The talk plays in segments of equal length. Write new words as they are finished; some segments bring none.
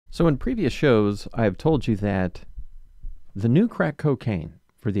So, in previous shows, I have told you that the new crack cocaine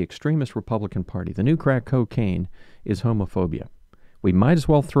for the extremist Republican Party, the new crack cocaine is homophobia. We might as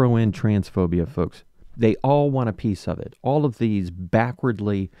well throw in transphobia, folks. They all want a piece of it. All of these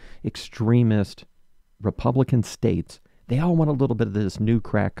backwardly extremist Republican states, they all want a little bit of this new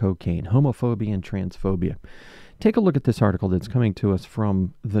crack cocaine, homophobia and transphobia. Take a look at this article that's coming to us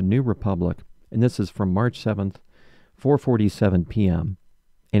from the New Republic, and this is from March 7th, 4:47 p.m.,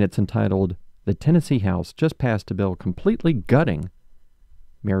 and it's entitled, "The Tennessee House Just Passed a Bill Completely Gutting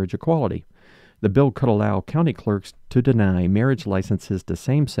Marriage Equality." The bill could allow county clerks to deny marriage licenses to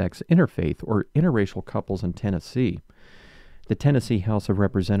same-sex, interfaith, or interracial couples in Tennessee. The Tennessee House of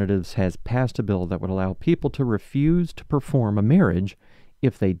Representatives has passed a bill that would allow people to refuse to perform a marriage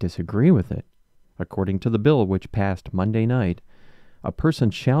if they disagree with it. According to the bill, which passed Monday night, a person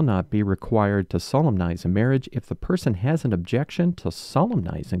shall not be required to solemnize a marriage if the person has an objection to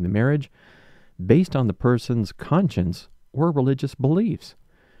solemnizing the marriage based on the person's conscience or religious beliefs,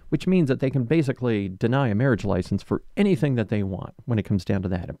 which means that they can basically deny a marriage license for anything that they want when it comes down to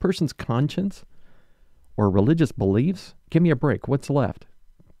that. A person's conscience or religious beliefs? Give me a break. What's left?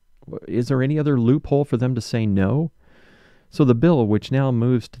 Is there any other loophole for them to say no? So the bill, which now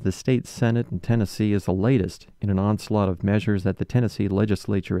moves to the state Senate in Tennessee, is the latest in an onslaught of measures that the Tennessee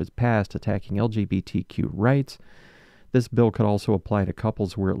legislature has passed attacking LGBTQ rights. This bill could also apply to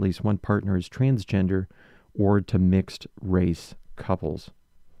couples where at least one partner is transgender or to mixed-race couples.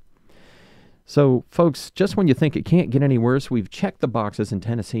 So, folks, just when you think it can't get any worse, we've checked the boxes in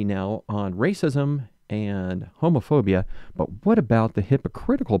Tennessee now on racism and homophobia, but what about the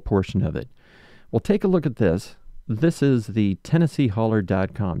hypocritical portion of it? Well, take a look at this. This is the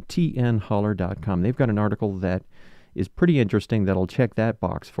TennesseeHoller.com, tnholler.com. They've got an article that is pretty interesting that'll check that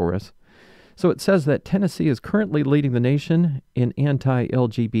box for us. So it says that Tennessee is currently leading the nation in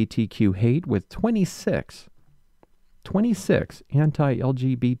anti-LGBTQ hate with 26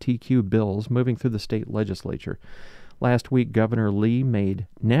 anti-LGBTQ bills moving through the state legislature. Last week, Governor Lee made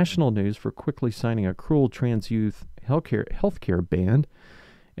national news for quickly signing a cruel trans youth healthcare ban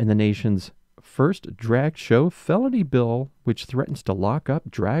in the nation's first drag show felony bill, which threatens to lock up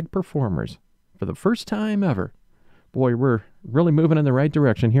drag performers for the first time ever. Boy, we're really moving in the right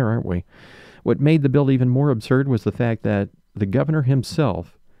direction here, aren't we? What made the bill even more absurd was the fact that the governor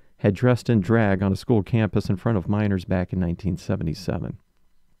himself had dressed in drag on a school campus in front of minors back in 1977.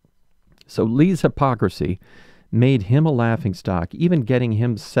 So Lee's hypocrisy made him a laughingstock, even getting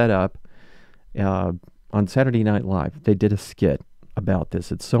him set up on Saturday Night Live. They did a skit about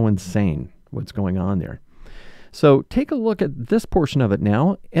this. It's so insane what's going on there. So take a look at this portion of it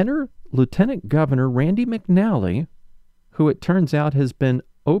now. Enter Lieutenant Governor Randy McNally, who it turns out has been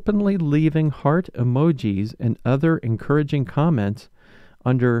openly leaving heart emojis and other encouraging comments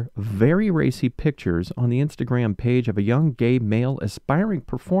under very racy pictures on the Instagram page of a young gay male aspiring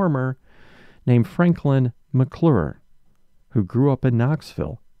performer named Franklin McClure, who grew up in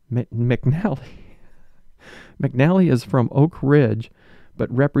Knoxville. McNally is from Oak Ridge,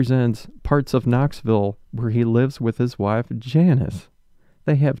 but represents parts of Knoxville where he lives with his wife, Janice.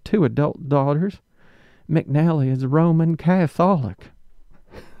 They have 2 adult daughters. McNally is Roman Catholic.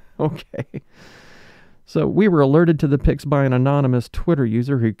 Okay. So we were alerted to the pics by an anonymous Twitter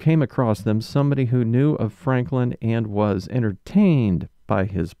user who came across them, somebody who knew of Franklin and was entertained by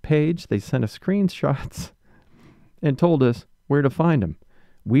his page. They sent us screenshots and told us where to find him.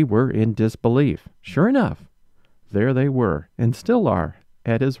 We were in disbelief. Sure enough, there they were, and still are,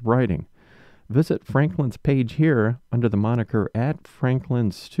 at his writing. Visit Franklin's page here under the moniker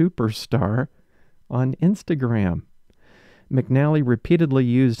 @FranklinSuperstar on Instagram. McNally repeatedly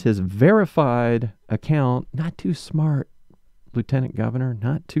used his verified account. Not too smart, Lieutenant Governor,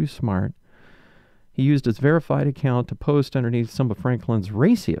 not too smart. He used his verified account to post underneath some of Franklin's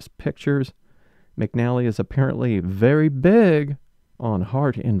raciest pictures. McNally is apparently very big on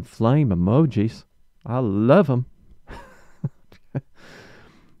heart and flame emojis. I love them.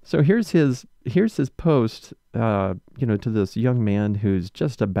 So here's his post, to this young man who's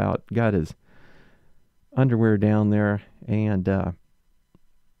just about got his underwear down there, and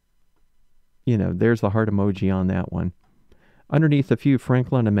there's the heart emoji on that one. Underneath, a few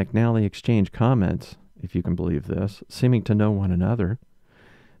Franklin and McNally exchange comments, if you can believe this, seeming to know one another.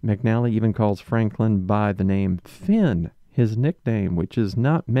 McNally even calls Franklin by the name Finn, his nickname, which is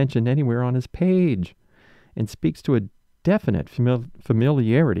not mentioned anywhere on his page, and speaks to a definite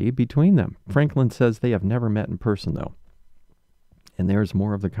familiarity between them. Franklin says they have never met in person, though. And there's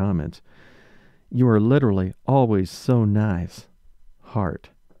more of the comments. You are literally always so nice. Heart.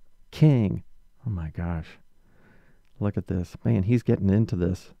 King. Oh my gosh. Look at this. Man, he's getting into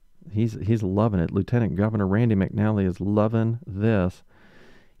this. He's loving it. Lieutenant Governor Randy McNally is loving this.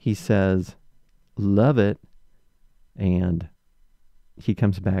 He says, love it. And he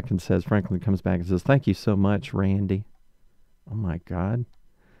comes back and says, Franklin comes back and says, thank you so much, Randy. Oh, my God.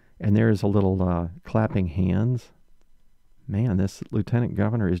 And there's a little clapping hands. Man, this lieutenant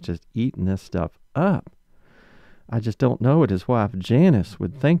governor is just eating this stuff up. I just don't know what his wife Janice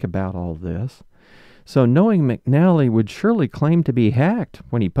would think about all this. So knowing McNally would surely claim to be hacked,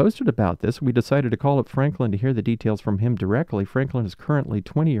 when he posted about this, we decided to call up Franklin to hear the details from him directly. Franklin is currently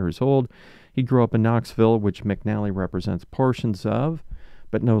 20 years old. He grew up in Knoxville, which McNally represents portions of,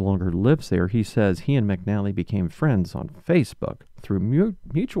 but no longer lives there. He says he and McNally became friends on Facebook through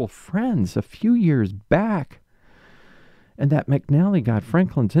mutual friends a few years back, and that McNally got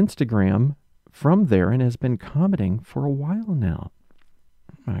Franklin's Instagram from there and has been commenting for a while now.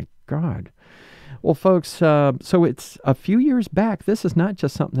 My God. Well, folks, so it's a few years back. This is not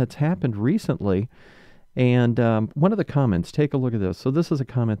just something that's happened recently. And one of the comments, take a look at this. So this is a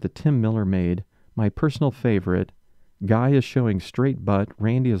comment that Tim Miller made. My personal favorite, Guy is showing straight butt,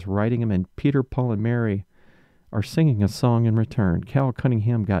 Randy is writing him, and Peter, Paul, and Mary are singing a song in return. Cal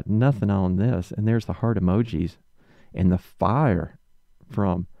Cunningham got nothing on this, and there's the heart emojis and the fire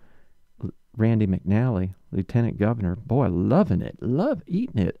from Randy McNally, Lieutenant Governor. Boy, loving it. Love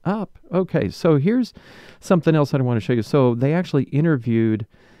eating it up. Okay, so here's something else I want to show you. So they actually interviewed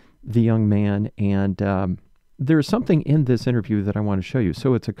the young man, and there's something in this interview that I want to show you.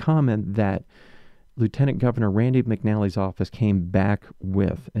 So it's a comment that Lieutenant Governor Randy McNally's office came back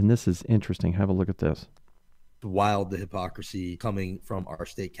with, and this is interesting. Have a look at this. Wild, the hypocrisy coming from our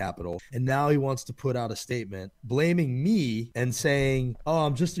state capitol. And now he wants to put out a statement blaming me and saying, oh,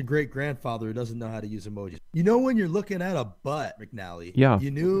 I'm just a great grandfather who doesn't know how to use emojis. You know, when you're looking at a butt, McNally, yeah,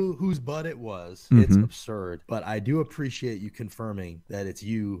 you knew whose butt it was. It's absurd. But I do appreciate you confirming that it's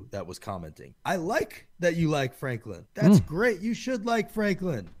you that was commenting. I like that you like Franklin. That's great. You should like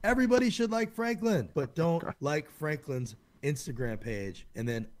Franklin. Everybody should like Franklin. But don't like Franklin's Instagram page and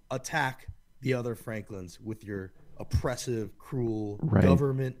then attack the other Franklins with your oppressive, cruel,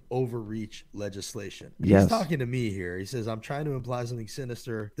 government overreach legislation. Yes. He's talking to me here. He says, I'm trying to imply something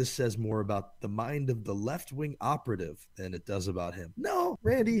sinister. This says more about the mind of the left-wing operative than it does about him. No,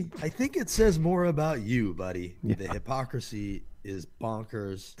 Randy, I think it says more about you, buddy. Yeah. The hypocrisy is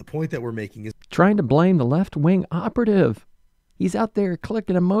bonkers. The point that we're making is trying to blame the left-wing operative. He's out there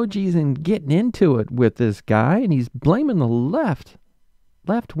clicking emojis and getting into it with this guy, and he's blaming the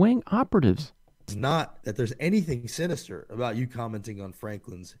left-wing operatives. It's not that there's anything sinister about you commenting on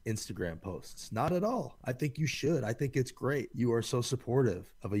Franklin's Instagram posts. Not at all. I think you should. I think it's great. You are so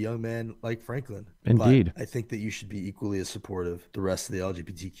supportive of a young man like Franklin. Indeed. But I think that you should be equally as supportive of the rest of the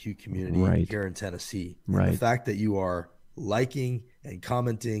LGBTQ community here in Tennessee. And the fact that you are liking and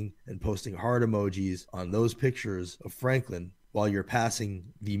commenting and posting heart emojis on those pictures of Franklin while you're passing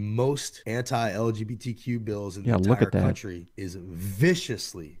the most anti-LGBTQ bills in the entire country is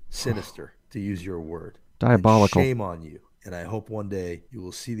viciously sinister, to use your word. Diabolical. And shame on you. And I hope one day you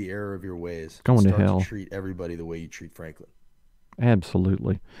will see the error of your ways. Going to hell. To treat everybody the way you treat Franklin.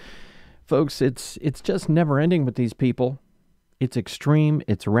 Absolutely. Folks, it's just never ending with these people. It's extreme,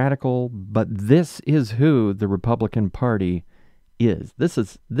 it's radical, but this is who the Republican Party is. This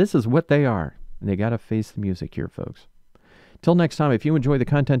is what they are. And they got to face the music here, folks. Till next time, if you enjoy the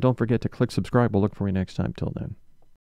content, don't forget to click subscribe. We'll look for you next time. Till then.